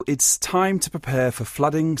It's time to prepare for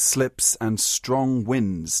flooding, slips and strong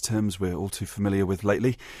winds, terms we're all too familiar with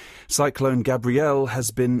lately. Cyclone Gabrielle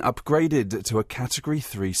has been upgraded to a Category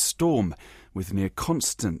 3 storm, with near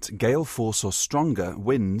constant gale force or stronger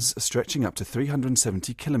winds stretching up to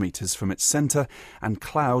 370 kilometres from its centre and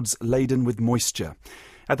clouds laden with moisture.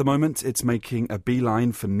 At the moment, it's making a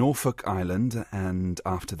beeline for Norfolk Island and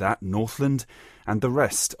after that Northland and the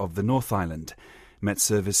rest of the North Island. Met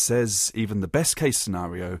Service says even the best-case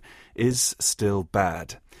scenario is still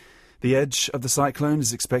bad. The edge of the cyclone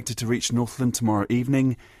is expected to reach Northland tomorrow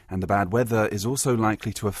evening, and the bad weather is also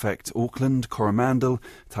likely to affect Auckland, Coromandel,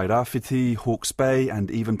 Tairāwhiti, Hawke's Bay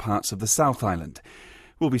and even parts of the South Island.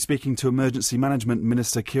 We'll be speaking to Emergency Management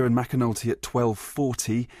Minister Kieran McAnulty at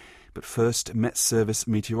 12:40, but first Met Service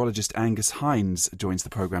meteorologist Angus Hines joins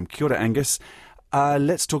the programme. Kia ora, Angus.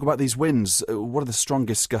 Let's talk about these winds. What are the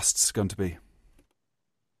strongest gusts going to be?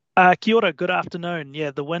 Kia ora, good afternoon.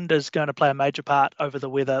 Yeah, the wind is going to play a major part over the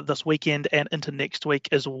weather this weekend and into next week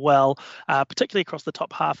as well, particularly across the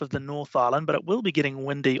top half of the North Island, but it will be getting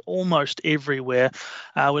windy almost everywhere.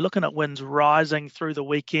 We're looking at winds rising through the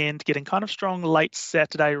weekend, getting kind of strong late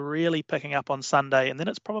Saturday, really picking up on Sunday, and then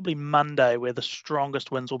it's probably Monday where the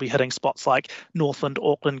strongest winds will be hitting spots like Northland,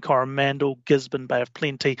 Auckland, Coromandel, Gisborne, Bay of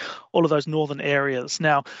Plenty, all of those northern areas.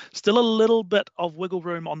 Now, still a little bit of wiggle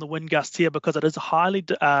room on the wind gusts here because it is highly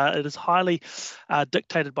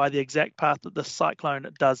dictated by the exact path that the cyclone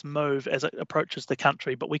does move as it approaches the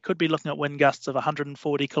country. But we could be looking at wind gusts of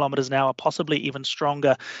 140 kilometres an hour, possibly even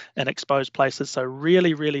stronger in exposed places. So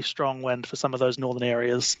really, really strong wind for some of those northern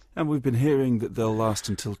areas. And we've been hearing that they'll last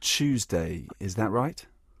until Tuesday. Is that right?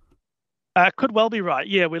 Could well be right.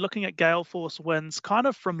 Yeah, we're looking at gale force winds kind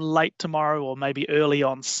of from late tomorrow or maybe early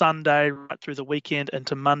on Sunday, right through the weekend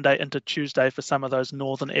into Monday, into Tuesday for some of those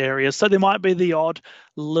northern areas. So there might be the odd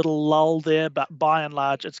little lull there, but by and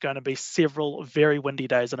large, it's going to be several very windy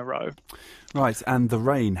days in a row. Right, and the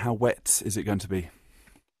rain, how wet is it going to be?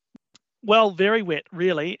 Well, very wet,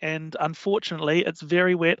 really, and unfortunately, it's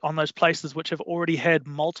very wet on those places which have already had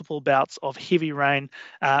multiple bouts of heavy rain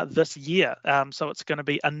this year. So it's going to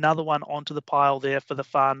be another one onto the pile there for the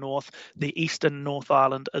far north, the eastern North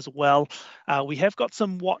Island as well. We have got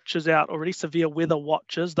some watches out already, severe weather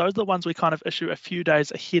watches. Those are the ones we kind of issue a few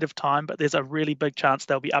days ahead of time, but there's a really big chance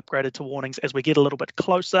they'll be upgraded to warnings as we get a little bit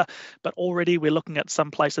closer. But already we're looking at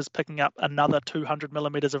some places picking up another 200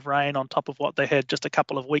 millimetres of rain on top of what they had just a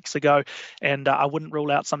couple of weeks ago. And I wouldn't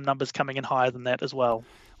rule out some numbers coming in higher than that as well.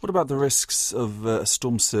 What about the risks of a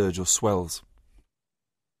storm surge or swells?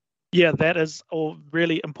 Yeah, that is all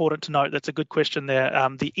really important to note. That's a good question there.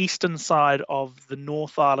 The eastern side of the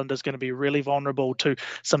North Island is going to be really vulnerable to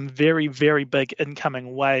some very, very big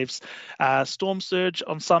incoming waves. Storm surge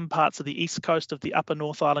on some parts of the east coast of the upper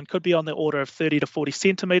North Island could be on the order of 30 to 40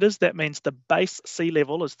 centimetres. That means the base sea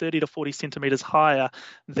level is 30 to 40 centimetres higher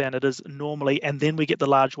than it is normally. And then we get the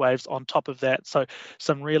large waves on top of that. So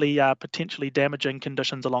some really potentially damaging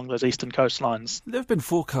conditions along those eastern coastlines. There have been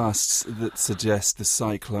forecasts that suggest the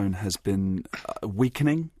cyclone has been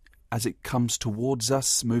weakening as it comes towards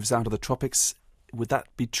us, moves out of the tropics. Would that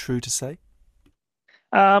be true to say?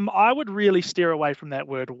 I would really steer away from that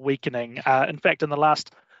word weakening. In fact, in the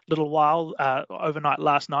last little while, overnight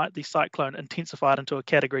last night, the cyclone intensified into a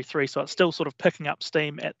Category 3, so it's still sort of picking up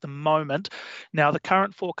steam at the moment. Now, the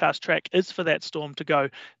current forecast track is for that storm to go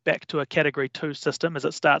back to a Category 2 system as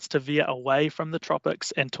it starts to veer away from the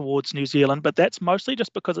tropics and towards New Zealand, but that's mostly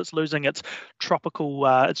just because it's losing its tropical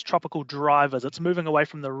drivers. It's moving away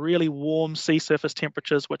from the really warm sea surface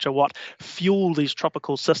temperatures, which are what fuel these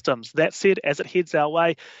tropical systems. That said, as it heads our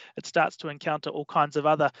way, it starts to encounter all kinds of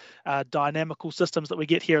other dynamical systems that we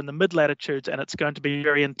get here in the mid-latitudes, and it's going to be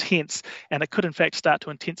very intense, and it could in fact start to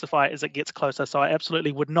intensify as it gets closer. So I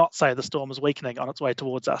absolutely would not say the storm is weakening on its way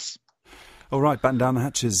towards us. All right, batten down the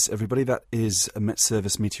hatches, everybody. That is Met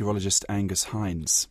Service meteorologist Angus Hines.